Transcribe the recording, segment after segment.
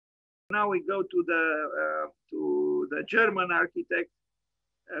Now we go to the German architect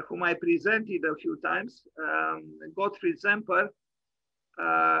whom I presented a few times, Gottfried Semper,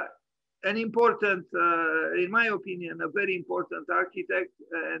 an important, in my opinion, a very important architect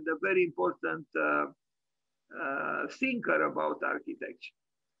and a very important thinker about architecture.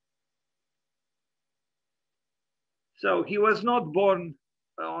 So he was not born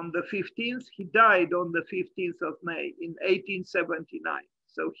on the 15th, he died on the 15th of May in 1879.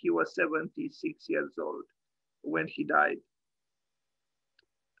 So he was 76 years old when he died.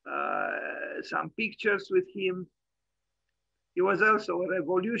 Some pictures with him. He was also a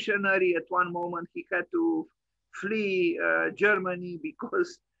revolutionary. At one moment, he had to flee Germany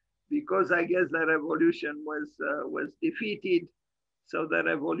because I guess the revolution was defeated. So the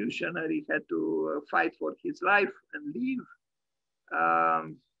revolutionary had to fight for his life and leave.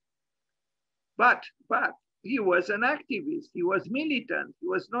 But he was an activist. He was militant. He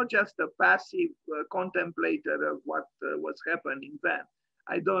was not just a passive contemplator of what was happening then.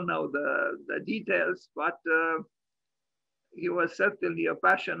 I don't know the details, but he was certainly a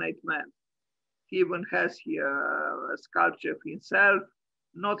passionate man. He even has here a sculpture of himself,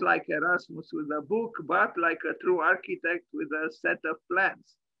 not like Erasmus with a book, but like a true architect with a set of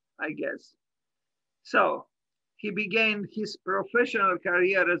plans, I guess. So he began his professional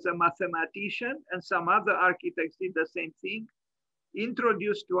career as a mathematician, and some other architects did the same thing.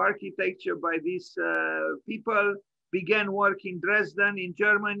 Introduced to architecture by these people, began work in Dresden in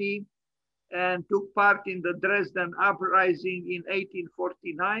Germany, and took part in the Dresden uprising in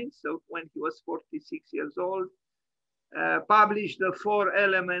 1849, so when he was 46 years old. Published the 4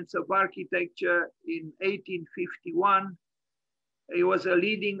 Elements of Architecture in 1851. He was a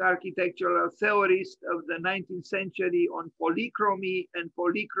leading architectural theorist of the 19th century on polychromy and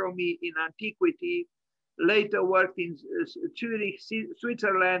polychromy in antiquity. Later worked in Zurich,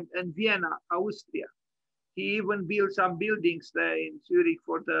 Switzerland, and Vienna, Austria. He even built some buildings there in Zurich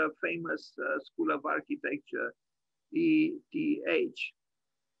for the famous School of Architecture, ETH.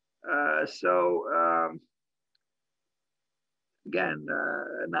 Again,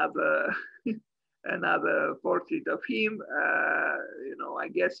 another portrait of him. You know, I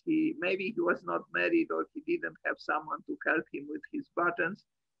guess maybe he was not married or he didn't have someone to help him with his buttons.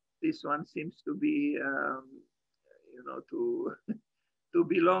 This one seems to be, you know, to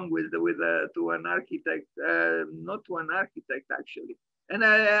belong to an architect, not to an architect actually. And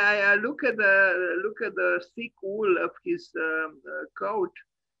I look at the thick wool of his coat.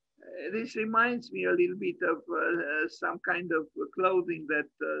 This reminds me a little bit of some kind of clothing that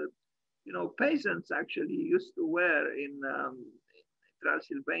you know, peasants actually used to wear in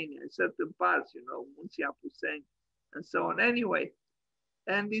Transylvania, in certain parts, you know, Muncia Puseni and so on. Anyway,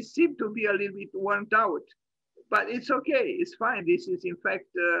 and it seemed to be a little bit worn out, but it's okay, it's fine. This is, in fact,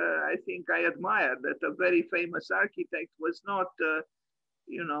 I think I admire that a very famous architect was not,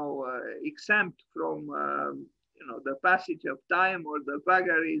 you know, exempt from, you know, the passage of time or the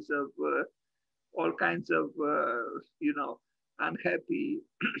vagaries of all kinds of, you know, unhappy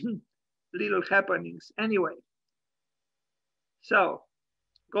little happenings. Anyway, so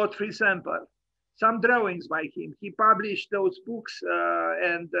Gottfried Semper, some drawings by him. He published those books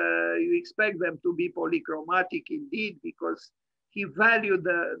and you expect them to be polychromatic indeed, because he valued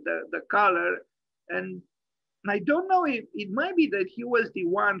the color. And I don't know if it might be that he was the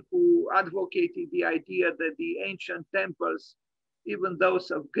one who advocated the idea that the ancient temples, even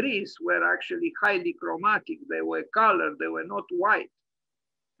those of Greece, were actually highly chromatic. They were colored, they were not white.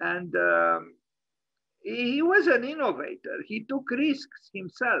 And he was an innovator. He took risks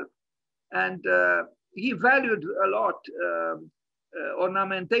himself, and he valued a lot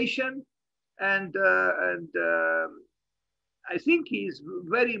ornamentation, and I think he's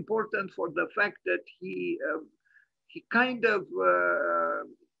very important for the fact that he kind of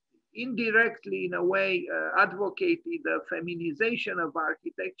indirectly, in a way, advocated the feminization of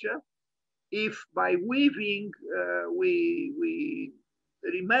architecture. If by weaving we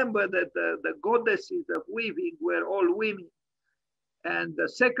remember that the goddesses of weaving were all women. And the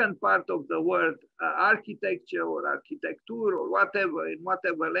second part of the word architecture or architecture or whatever, in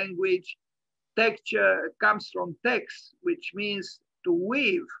whatever language, texture comes from tex, which means to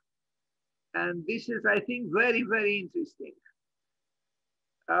weave. And this is, I think, very, very interesting.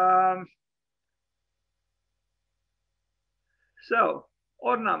 So,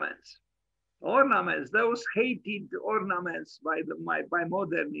 ornaments. Ornaments, those hated ornaments by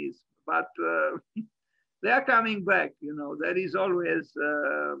modernism, but they are coming back. You know, there is always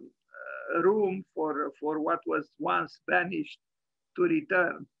room for what was once banished to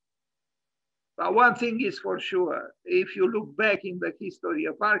return. But one thing is for sure, if you look back in the history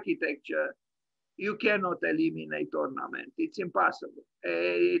of architecture, you cannot eliminate ornament. It's impossible.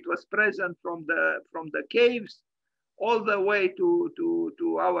 It was present from the caves all the way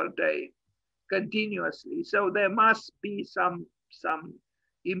to our day, continuously. So there must be some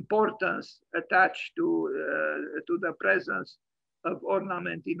importance attached to the presence of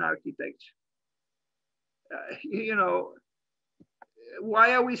ornament in architecture. You know,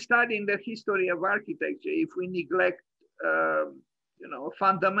 why are we studying the history of architecture if we neglect, you know, a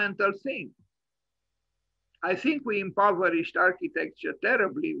fundamental thing? I think we impoverished architecture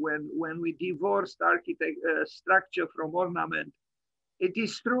terribly when we divorced structure from ornament. It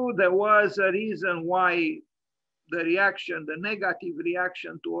is true there was a reason why the negative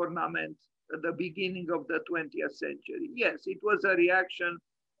reaction to ornament at the beginning of the 20th century. Yes, it was a reaction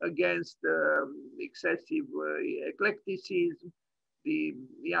against excessive eclecticism, the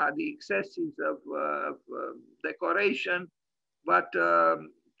excesses of decoration, but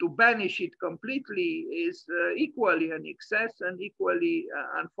to banish it completely is equally an excess and equally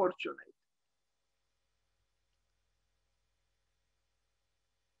unfortunate.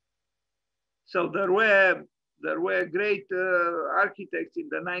 So there were great architects in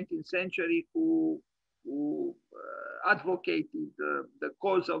the 19th century who advocated the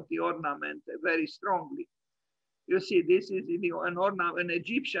cause of the ornament very strongly. You see, this is an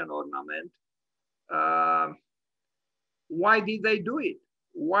Egyptian ornament. Why did they do it?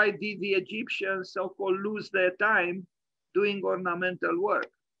 Why did the Egyptians so-called lose their time doing ornamental work?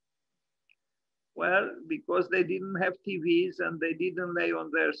 Well, because they didn't have TVs and they didn't lay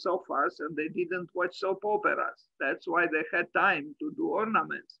on their sofas and they didn't watch soap operas. That's why they had time to do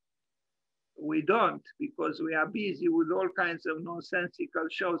ornaments. We don't, because we are busy with all kinds of nonsensical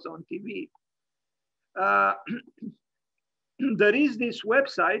shows on TV. There is this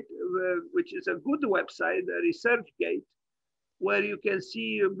website, which is a good website, ResearchGate, where you can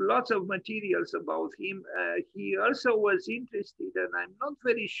see lots of materials about him. He also was interested, and I'm not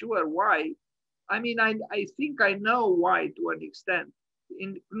very sure why. I mean, I think I know why to an extent,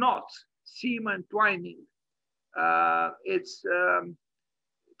 in knots, seam and twining. It's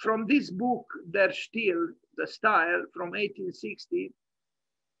from this book, Der Stil, the style, from 1860.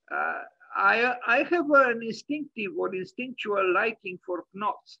 I have an instinctive or instinctual liking for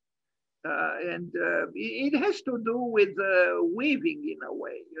knots. And it has to do with weaving in a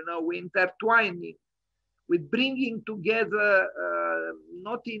way, you know, intertwining, with bringing together,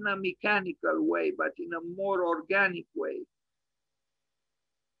 not in a mechanical way, but in a more organic way.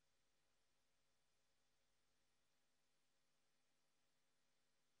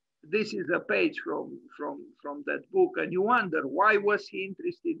 This is a page from that book, and you wonder, why was he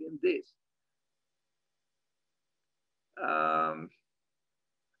interested in this?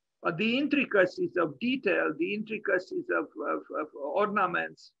 But the intricacies of detail, the intricacies of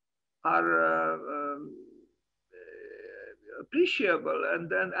ornaments are appreciable. And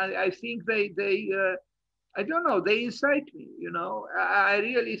then I think they I don't know, they incite me, you know. I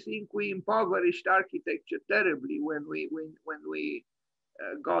really think we impoverished architecture terribly when we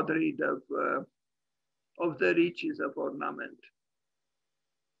got rid of the riches of ornament.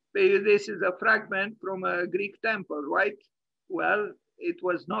 This is a fragment from a Greek temple, right? Well, it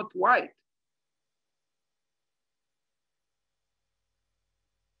was not white.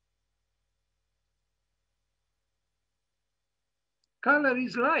 Color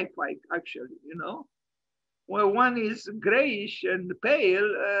is life, actually, you know. When one is grayish and pale,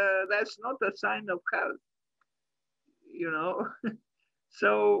 that's not a sign of health, you know.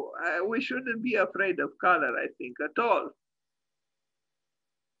 So we shouldn't be afraid of color, I think, at all.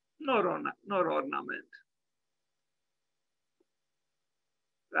 Nor ornament.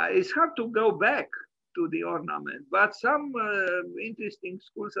 It's hard to go back to the ornament, but some interesting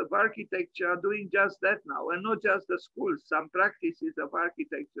schools of architecture are doing just that now, and not just the schools, some practices of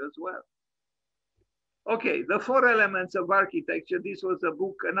architecture as well. Okay, the 4 elements of architecture. This was a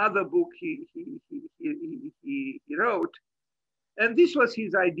book, another book he wrote, and this was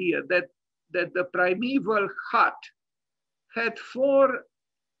his idea that the primeval hut had 4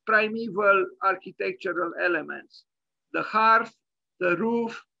 primeval architectural elements: the hearth, the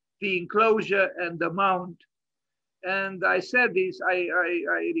roof, the enclosure, and the mount. And I said this, I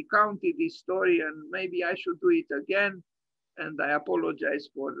recounted this story, and maybe I should do it again. And I apologize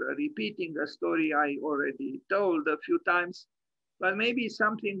for repeating a story I already told a few times, but maybe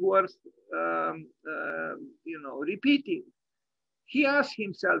something worth you know, repeating. He asked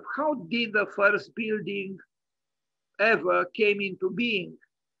himself, how did the first building ever came into being?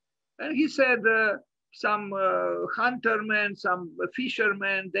 And he said, some huntermen, some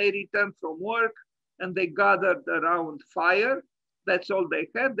fishermen, they returned from work and they gathered around fire. That's all they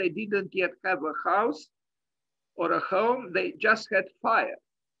had. They didn't yet have a house or a home. They just had fire.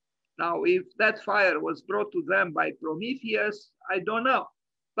 Now, if that fire was brought to them by Prometheus, I don't know.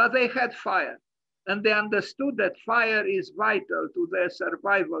 But they had fire. And they understood that fire is vital to their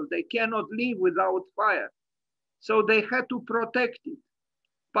survival. They cannot live without fire. So they had to protect it.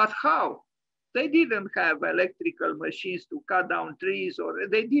 But how? They didn't have electrical machines to cut down trees, or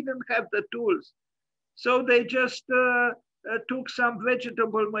they didn't have the tools. So they just took some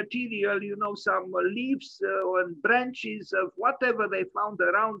vegetable material, you know, some leaves and branches of whatever they found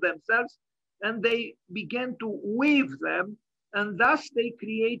around themselves, and they began to weave them. And thus they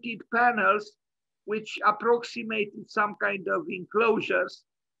created panels which approximated some kind of enclosures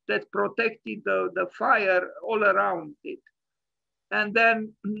that protected the fire all around it. And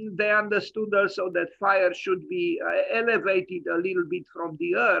then they understood also that fire should be elevated a little bit from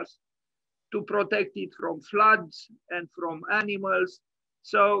the earth to protect it from floods and from animals.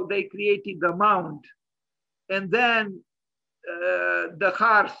 So they created the mound. And then the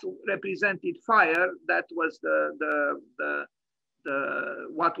hearth represented fire. That was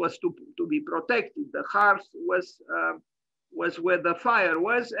what was to be protected. The hearth was where the fire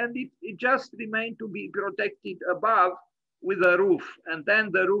was, and it just remained to be protected above with a roof, and then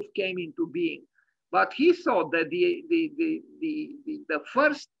the roof came into being. But he thought that the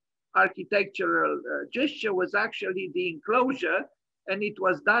first architectural gesture was actually the enclosure, and it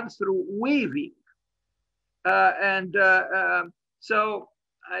was done through weaving. So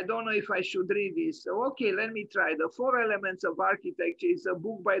I don't know if I should read this. So, okay, let me try. The Four Elements of Architecture is a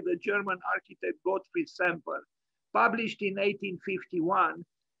book by the German architect Gottfried Semper, published in 1851,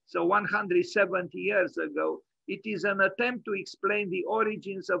 so 170 years ago. It is an attempt to explain the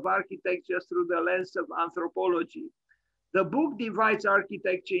origins of architecture through the lens of anthropology. The book divides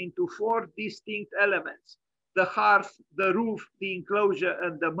architecture into four distinct elements: the hearth, the roof, the enclosure,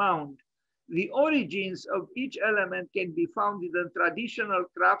 and the mound. The origins of each element can be found in the traditional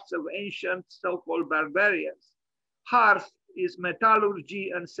crafts of ancient so-called barbarians. Hearth is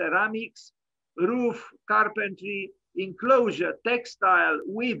metallurgy and ceramics, roof, carpentry, enclosure, textile,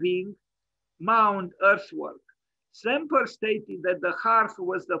 weaving, mound, earthwork. Semper stated that the hearth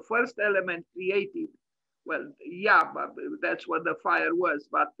was the first element created. Well, yeah, but that's what the fire was.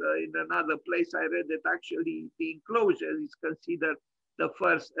 But in another place, I read that actually the enclosure is considered the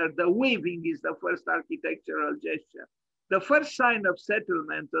first, the weaving is the first architectural gesture. The first sign of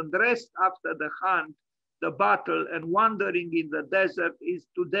settlement and rest after the hunt, the battle, and wandering in the desert is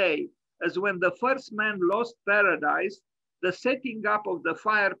today, as when the first man lost paradise, the setting up of the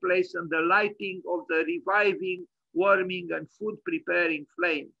fireplace and the lighting of the reviving, warming, and food preparing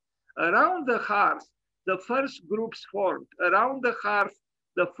flame. Around the hearth, the first groups formed. Around the hearth,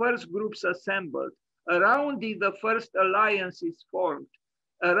 the first groups assembled. Around it, the first alliances formed.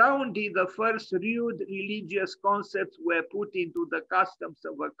 Around it, the first rude religious concepts were put into the customs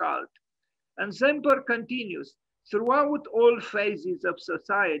of a cult. And Semper continues, throughout all phases of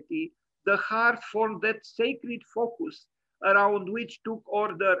society, the hearth formed that sacred focus around which took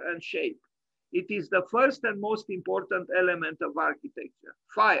order and shape. It is the first and most important element of architecture.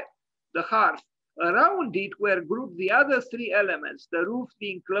 Fire, the hearth. Around it were grouped the other three elements, the roof,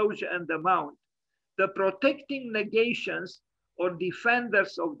 the enclosure, and the mound. The protecting negations or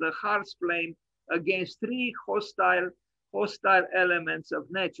defenders of the hearth flame against three hostile elements of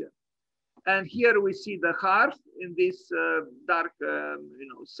nature. And here we see the hearth in this dark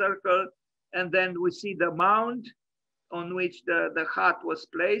circle, and then we see the mound on which the hearth was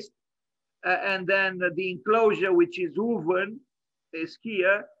placed, and then the enclosure, which is woven, is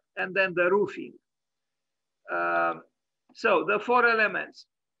here, and then the roofing. So the four elements.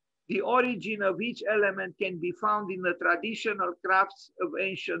 The origin of each element can be found in the traditional crafts of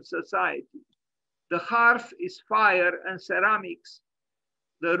ancient society. The hearth is fire and ceramics,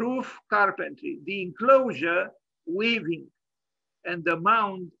 the roof, carpentry, the enclosure, weaving, and the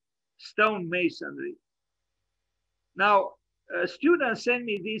mound, stone masonry. Now, a student sent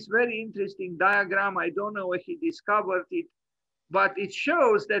me this very interesting diagram. I don't know where he discovered it, but it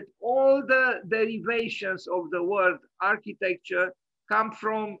shows that all the derivations of the word architecture come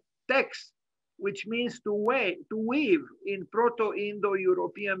from text, which means to weave in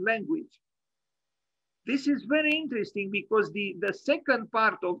Proto-Indo-European language. This is very interesting because the second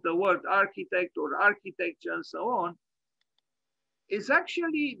part of the word architect or architecture and so on is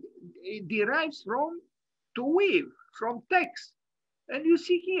actually, it derives from to weave, from text. And you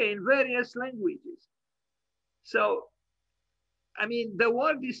see here in various languages. So I mean, the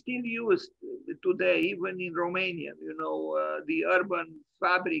word is still used today, even in Romanian, the urban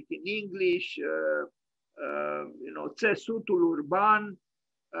fabric in English, țesutul urban.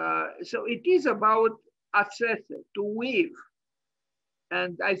 So it is about accese, to weave.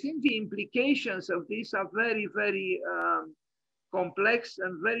 And I think the implications of this are very, very complex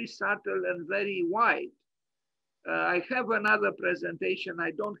and very subtle and very wide. I have another presentation.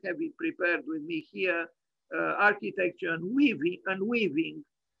 I don't have it prepared with me here. Architecture and weaving,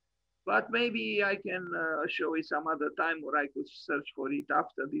 but maybe I can show it some other time, or I could search for it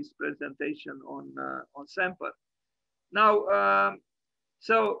after this presentation on Semper. Now,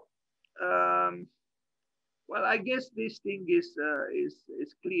 well, I guess this thing is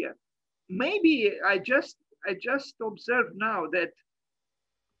clear. Maybe I just observed now that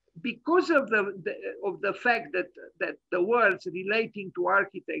because of the fact that the words relating to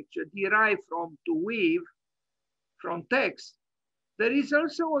architecture derive from to weave, from text, there is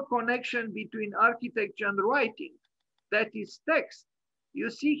also a connection between architecture and writing. That is text. You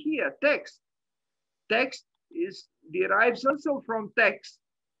see here, text. Text derives also from text.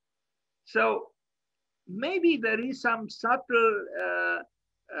 So maybe there is some subtle,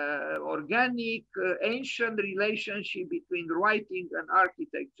 organic, ancient relationship between writing and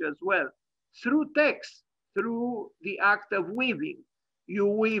architecture as well, through text, through the act of weaving. You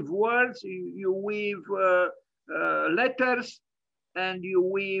weave words, you weave letters, and you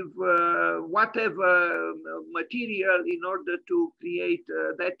weave whatever material in order to create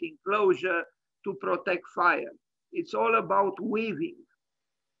that enclosure to protect fire. It's all about weaving.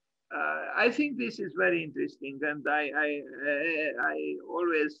 I think this is very interesting, and I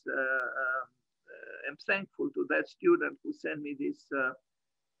always am thankful to that student who sent me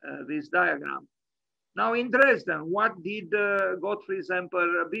this diagram. Now in Dresden, what did Gottfried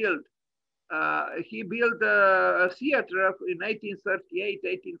Semper build? He built a theater in 1838,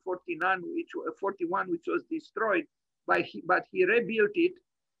 1841, which was destroyed, but he rebuilt it.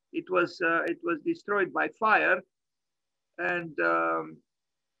 It was destroyed by fire, and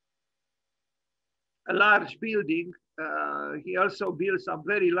a large building. He also built some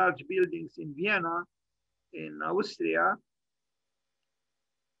very large buildings in Vienna, in Austria.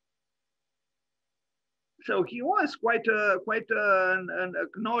 So he was quite an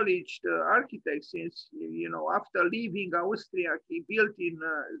acknowledged architect, since, after leaving Austria, he built in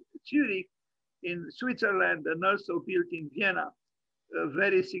Zurich, in Switzerland, and also built in Vienna,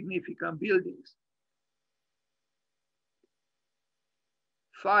 very significant buildings.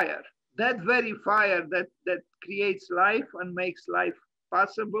 Fire. That very fire that creates life and makes life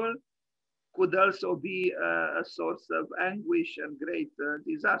possible could also be a source of anguish and great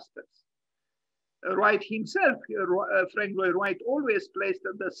disasters. Wright himself, Frank Lloyd Wright, always placed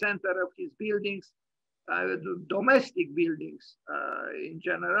at the center of his buildings, domestic buildings in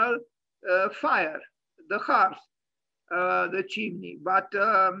general, fire, the hearth, the chimney. But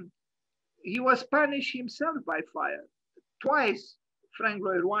he was punished himself by fire. Twice, Frank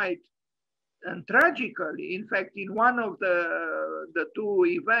Lloyd Wright, and tragically, in fact, in one of the two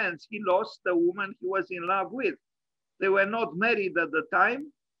events, he lost the woman he was in love with. They were not married at the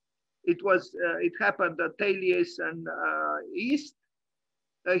time. It happened at Taliesin East.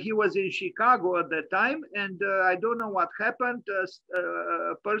 He was in Chicago at the time, and I don't know what happened.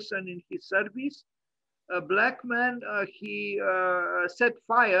 A person in his service, a black man, he set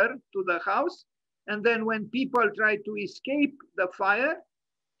fire to the house, and then when people tried to escape the fire,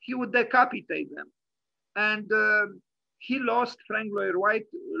 he would decapitate them. And he lost, Frank Lloyd Wright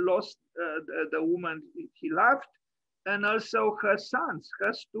lost the woman he loved, and also her sons,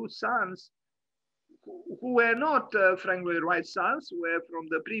 her two sons, who were not Frank Lloyd Wright's sons, were from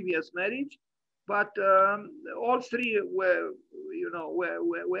the previous marriage, but all three were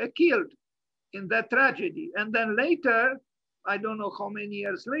killed in that tragedy. And then later, I don't know how many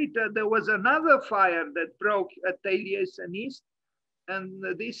years later, there was another fire that broke at Taliesin East, and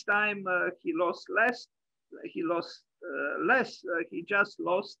this time he lost less. He lost less. He just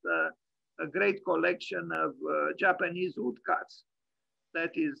lost a great collection of Japanese woodcuts.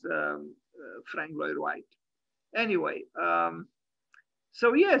 That is Frank Lloyd Wright. Anyway,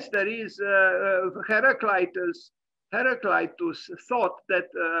 so yes, there is Heraclitus thought that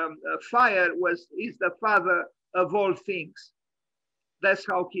fire is the father of all things. That's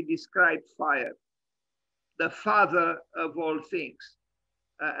how he described fire, the father of all things.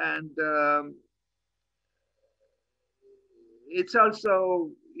 And it's also,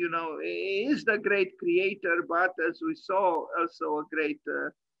 he is the great creator, but as we saw, also a great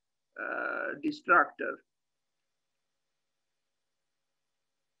destructor.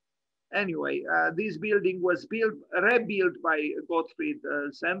 Anyway, this building was rebuilt by Gottfried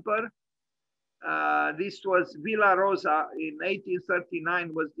Semper. This was Villa Rosa in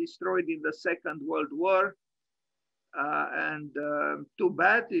 1839, was destroyed in the Second World War. And too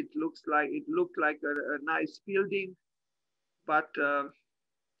bad, it looked like a nice building, but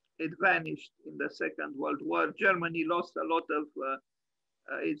it vanished in the Second World War. Germany lost a lot of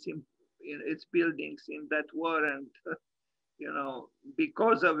its buildings in that war, and you know,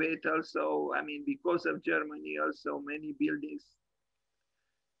 because of it also, I mean, because of Germany also, many buildings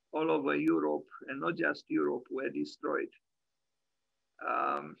all over Europe, and not just Europe, were destroyed.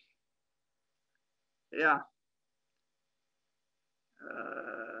 Yeah.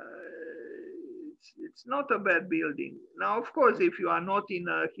 It's not a bad building. Now, of course, if you are not in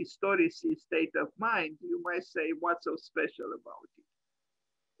a historic state of mind, you might say, what's so special about it?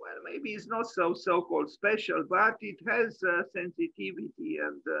 Well, maybe it's not so-called special, but it has sensitivity,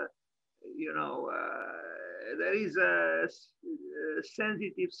 and you know, there is a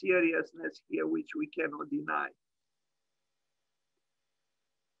sensitive seriousness here which we cannot deny.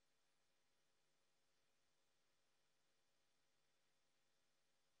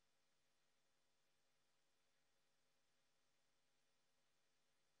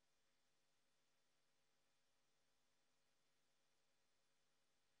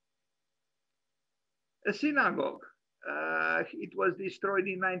 A synagogue. It was destroyed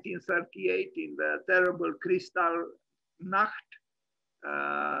in 1938 in the terrible Kristallnacht,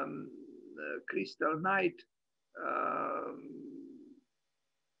 Crystal Night.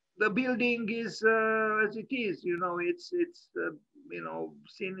 The building is as it is. You know, it's you know,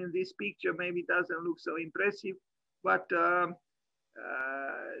 seen in this picture, maybe doesn't look so impressive, but the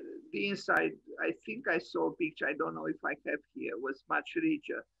inside, I think I saw a picture, I don't know if I have here, was much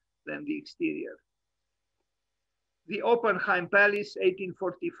richer than the exterior. The Oppenheim Palace,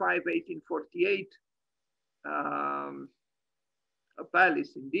 1845, 1848, a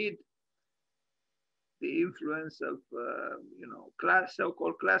palace indeed. The influence of, you know,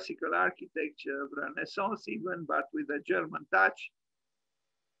 so-called classical architecture, Renaissance even, but with a German touch.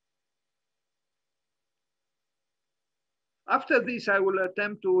 After this, I will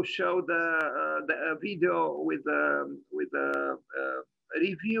attempt to show the video with a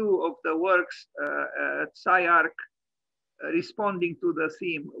review of the works at SciArc, responding to the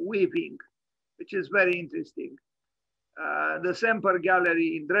theme weaving, which is very interesting. The Semper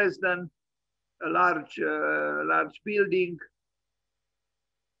Gallery in Dresden, a large building.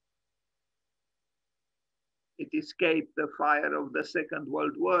 It escaped the fire of the Second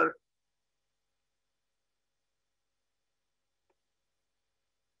World War.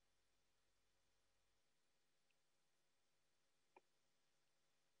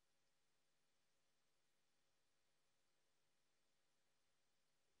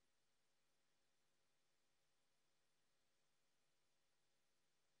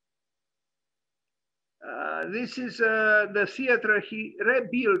 This is the theater he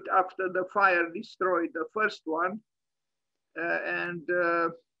rebuilt after the fire destroyed the first one. And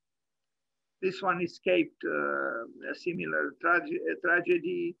this one escaped a similar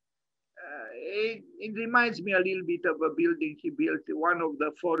tragedy. It reminds me a little bit of a building he built, one of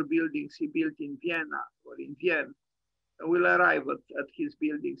the 4 buildings he built in Vienna, or in Vienna. We'll arrive at his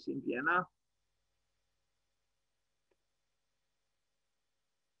buildings in Vienna.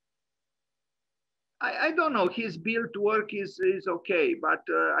 I don't know, his built work is okay, but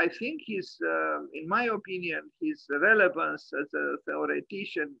I think his, in my opinion, his relevance as a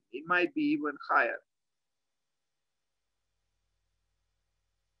theoretician, it might be even higher.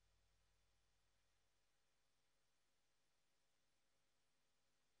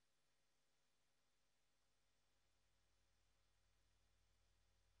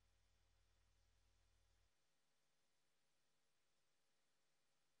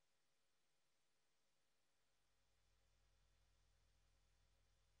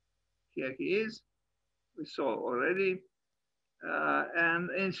 Here he is, we saw already. And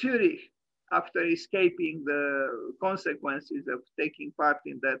in Zurich, after escaping the consequences of taking part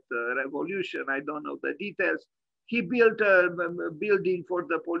in that revolution, I don't know the details, he built a building for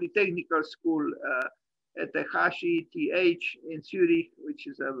the Polytechnical School at the HITH in Zurich, which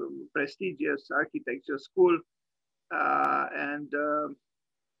is a prestigious architecture school. And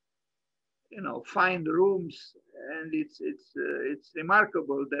you know, fine rooms, and it's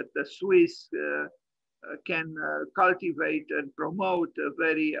remarkable that the Swiss can cultivate and promote a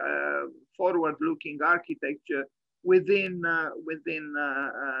very forward-looking architecture within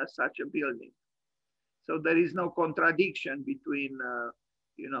such a building. So there is no contradiction between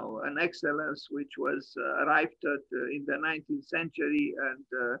you know, an excellence which was arrived at in the 19th century, and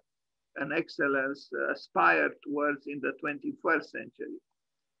and excellence aspire towards in the 21st century.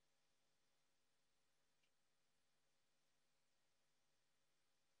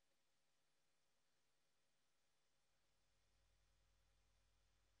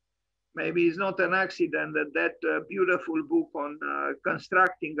 Maybe it's not an accident that that beautiful book on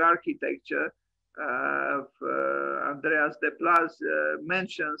constructing architecture of Andreas de Plas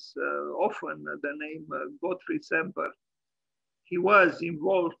mentions often the name Gottfried Semper. He was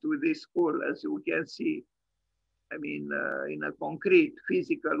involved with this school, as you can see, I mean, in a concrete,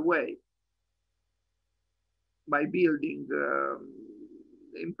 physical way, by building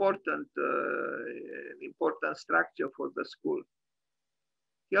important structure for the school.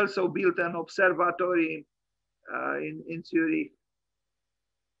 He also built an observatory in Zurich,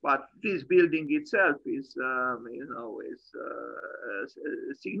 but this building itself is, you know, is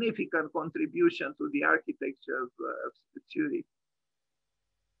a significant contribution to the architecture of Zurich.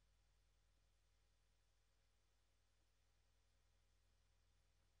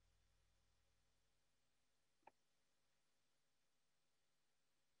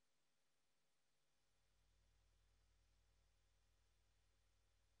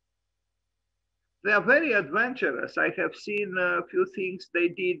 They are very adventurous. I have seen a few things they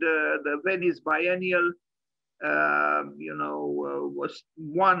did. The Venice Biennial, you know, was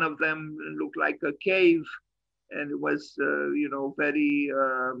one of them looked like a cave, and it was, you know, very,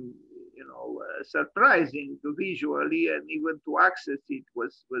 you know, surprising visually, and even to access it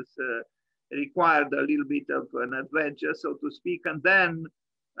was required a little bit of an adventure, so to speak. And then,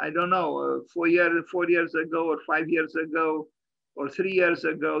 I don't know, 4 years ago, or 5 years ago, or 3 years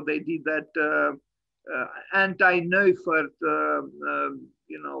ago, they did that anti-Neufert,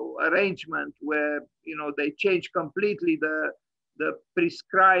 you know, arrangement where, you know, they changed completely the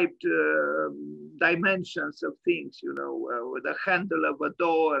prescribed dimensions of things, you know, with the handle of a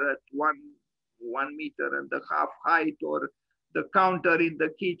door at 1.5 meters height, or the counter in the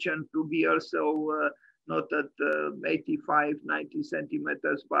kitchen to be also not at 85, 90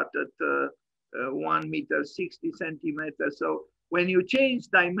 centimeters, but at 1 meter, 60 centimeters. So when you change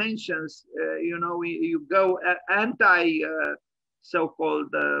dimensions, you know, you go anti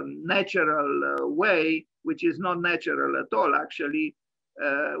so-called natural way, which is not natural at all, actually.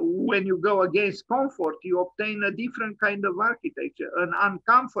 When you go against comfort, you obtain a different kind of architecture, an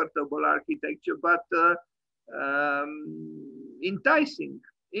uncomfortable architecture, but enticing,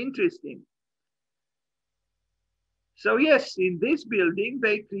 interesting. So yes, in this building,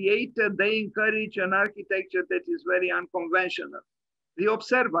 they encourage an architecture that is very unconventional. The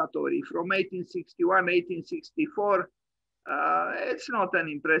observatory from 1861, 1864, it's not an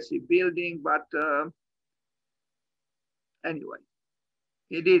impressive building, but anyway,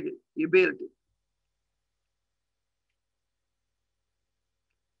 he did it, he built it.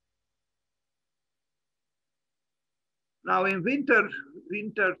 Now in winter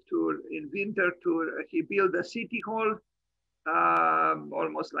tour, he built a city hall,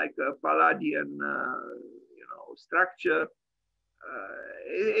 almost like a Palladian, you know, structure.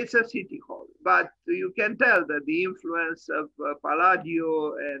 It's a city hall, but you can tell that the influence of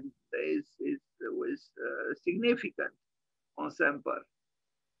Palladio and was significant on Semper.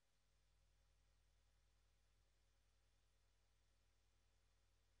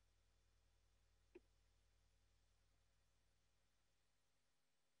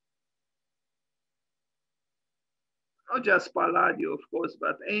 Not just Palladio, of course,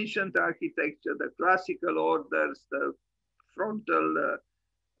 but ancient architecture, the classical orders, the frontal,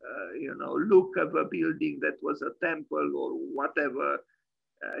 you know, look of a building that was a temple or whatever.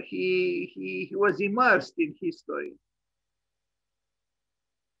 He was immersed in history.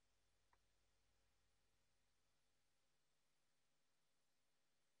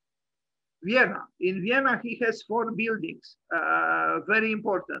 Vienna. In Vienna, he has 4 buildings, very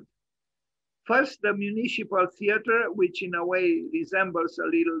important. First, the municipal theater, which in a way resembles a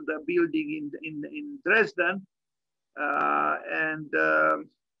little the building in Dresden, and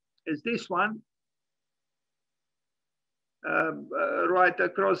is this one. Right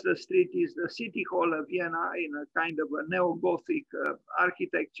across the street is the City Hall of Vienna in a kind of a neo-Gothic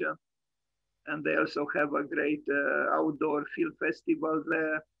architecture. And they also have a great outdoor film festival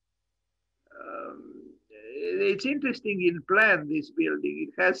there. It's interesting in plan, this building.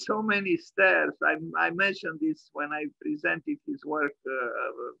 It has so many stairs. I mentioned this when I presented his work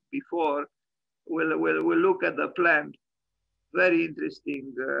before. We'll look at the plan. Very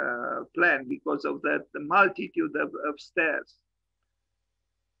interesting plan because of that, the multitude of stairs.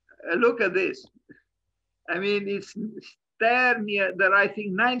 Look at this. I mean, it's stair near, there are, I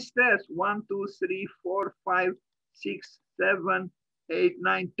think, 9 stairs. 1, 2, 3, 4, 5, 6, 7, 8,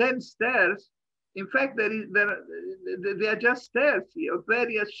 9, 10 stairs. In fact, they are just stairs of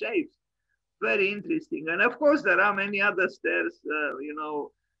various shapes. Very interesting. And of course, there are many other stairs,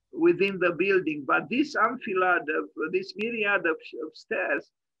 within the building. But this enfilade of this myriad of stairs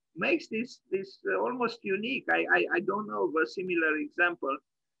makes this almost unique. I don't know of a similar example.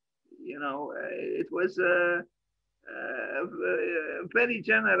 It was a very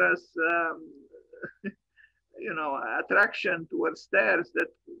generous attraction towards stairs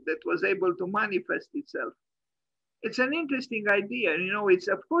that was able to manifest itself. It's an interesting idea. It's,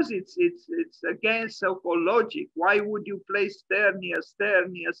 of course, it's against so-called logic. Why would you place stair near stair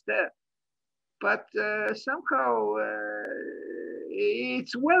near stair? But somehow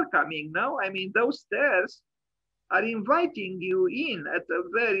it's welcoming, no? I mean, those stairs are inviting you in at the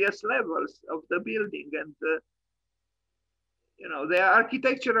various levels of the building, and they are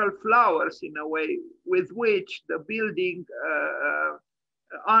architectural flowers in a way with which the building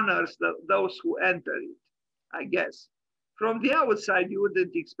honors those who enter it, I guess. From the outside, you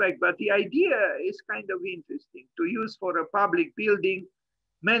wouldn't expect, but the idea is kind of interesting to use for a public building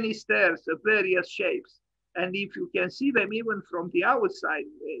many stairs of various shapes. And if you can see them even from the outside,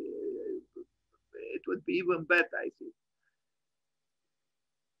 it would be even better, I think.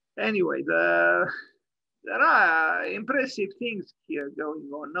 Anyway, there are impressive things here going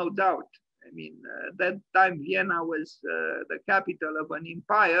on, no doubt. I mean, that time Vienna was the capital of an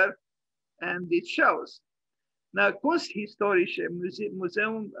empire, and it shows. Now, Kunsthistorische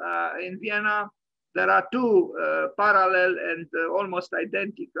Museum in Vienna, there are two parallel and almost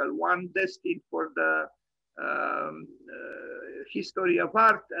identical, one destined for the history of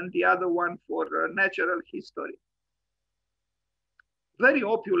art and the other one for natural history. Very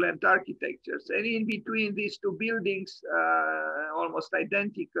opulent architectures. And in between these two buildings, almost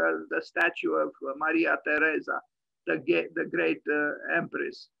identical, the statue of Maria Theresa, the great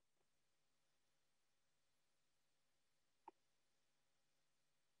empress.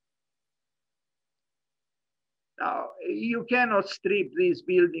 Now, you cannot strip these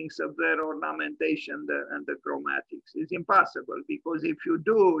buildings of their ornamentation and the chromatics. It's impossible, because if you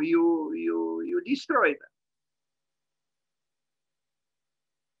do, you destroy them.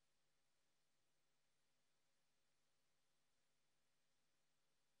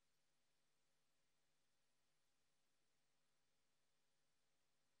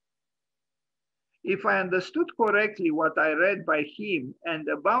 If I understood correctly what I read by him and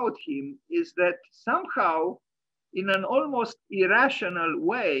about him, is that somehow, in an almost irrational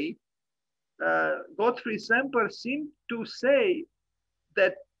way, Gottfried Semper seemed to say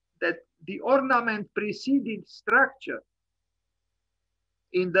that the ornament preceded structure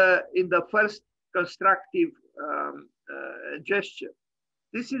in the first constructive gesture.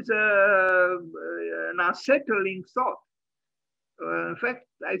 This is an unsettling thought. In fact,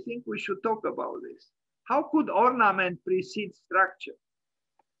 I think we should talk about this. How could ornament precede structure?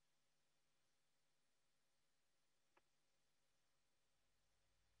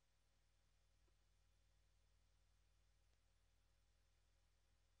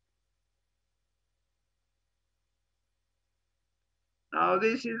 Now,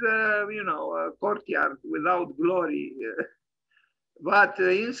 this is a courtyard without glory. But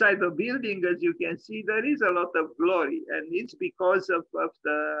inside the building, as you can see, there is a lot of glory. And it's because of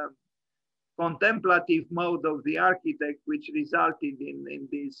the contemplative mode of the architect, which resulted in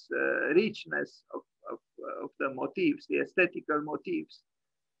this richness of the motifs, the aesthetical motifs.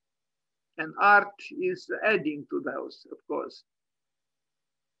 And art is adding to those, of course.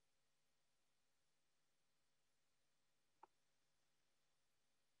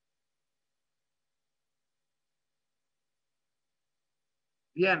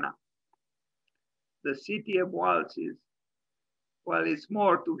 Vienna, the city of waltzes. Well, it's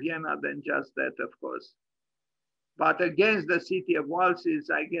more to Vienna than just that, of course. But against the city of waltzes,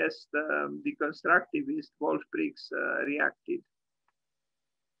 I guess the constructivist Wolf Prix reacted.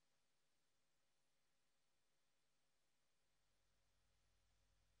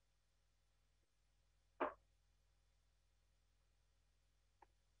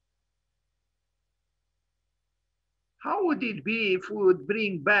 How would it be if we would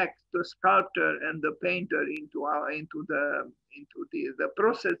bring back the sculptor and the painter into the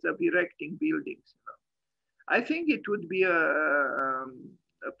process of erecting buildings? I think it would be a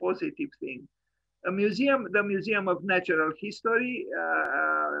positive thing. The Museum of Natural History.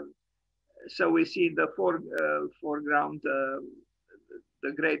 So we see in the foreground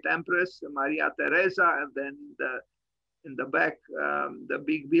the great empress Maria Theresa, and then in the back the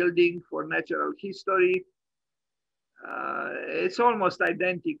big building for natural history. It's almost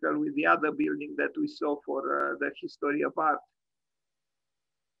identical with the other building that we saw for the history of art.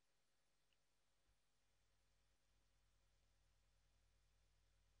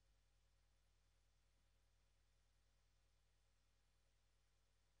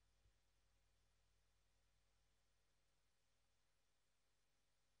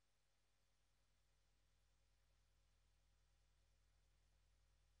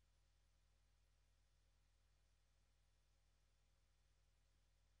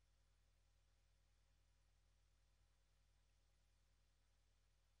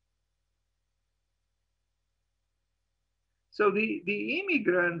 So the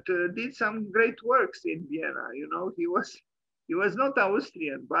immigrant did some great works in Vienna. You know, he was not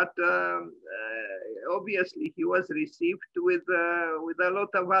Austrian, but obviously he was received with a lot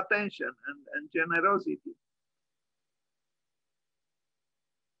of attention and generosity.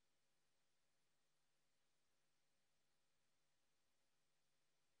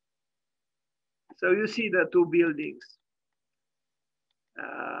 So you see the two buildings,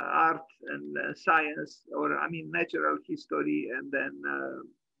 art and science, or I mean natural history, and then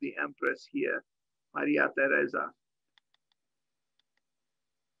the Empress here, Maria Theresa.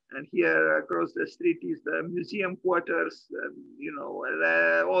 And here across the street is the museum quarters, you know,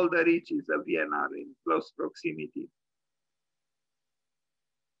 all the riches of Vienna are in close proximity.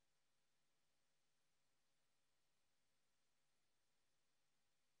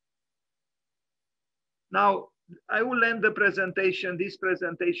 Now, I will end the presentation, this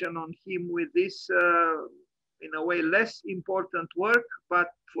presentation on him with this, in a way, less important work, but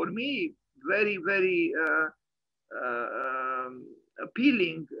for me, very, very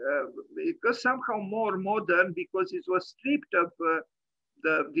appealing, because somehow more modern, because it was stripped of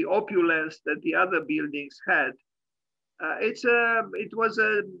the opulence that the other buildings had. It was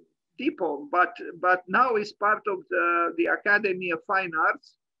a depot, but now it's part of the Academy of Fine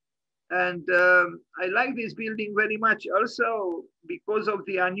Arts. And I like this building very much also because of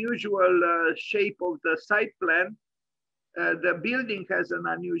the unusual shape of the site plan. The building has an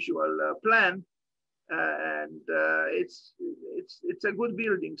unusual plan, and it's a good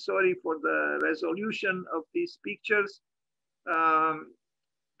building. Sorry for the resolution of these pictures.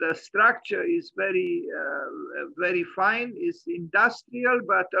 The structure is very fine. It's industrial,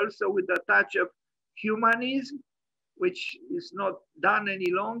 but also with a touch of humanism, which is not done any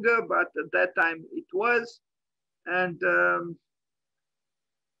longer, but at that time it was. And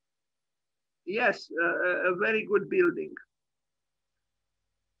yes, a very good building.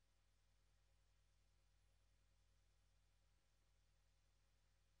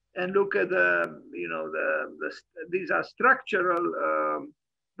 And look at you know, these are structural,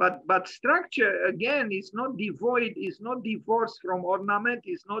 but structure again is not devoid, is not divorced from ornament,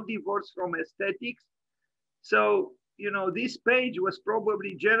 is not divorced from aesthetics. So, you know, this page was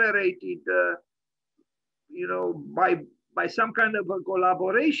probably generated, you know, by some kind of a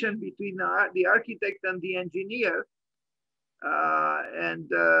collaboration between the architect and the engineer. And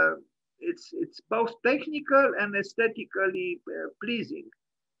it's both technical and aesthetically pleasing.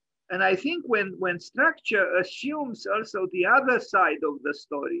 And I think when structure assumes also the other side of the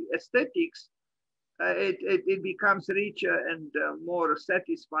story, aesthetics, it becomes richer and more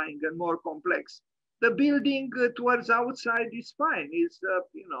satisfying and more complex. The building towards outside is fine. It's,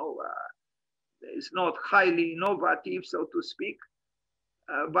 you know, it's not highly innovative, so to speak.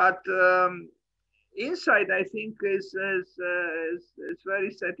 But inside, I think, is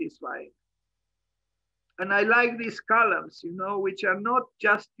very satisfying. And I like these columns, you know, which are not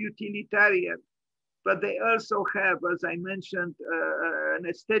just utilitarian, but they also have, as I mentioned, an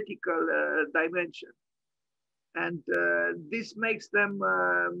aesthetical dimension. And this makes them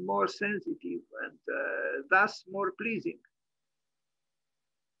more sensitive and thus more pleasing.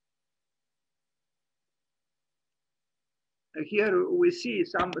 Here we see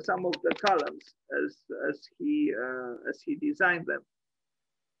some of the columns as he designed them.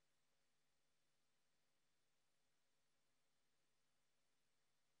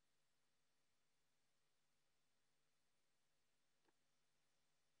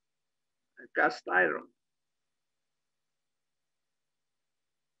 Cast iron.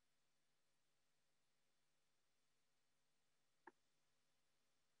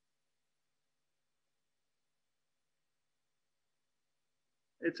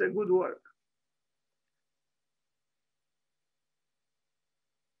 It's a good work.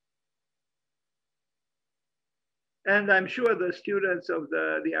 And I'm sure the students of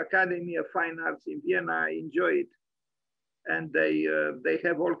the Academy of Fine Arts in Vienna enjoy it. And they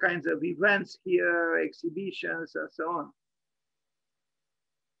have all kinds of events here, exhibitions, and so on.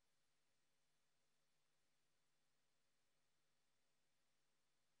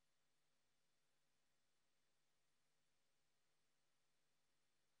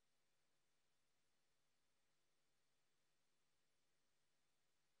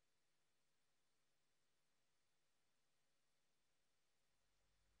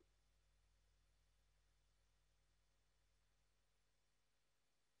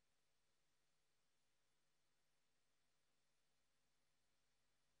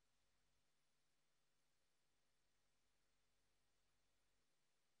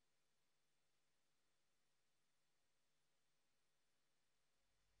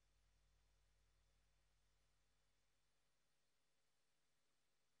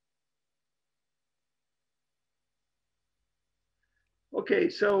 Okay,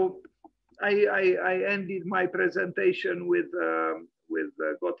 so I ended my presentation with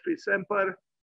Gottfried Semper.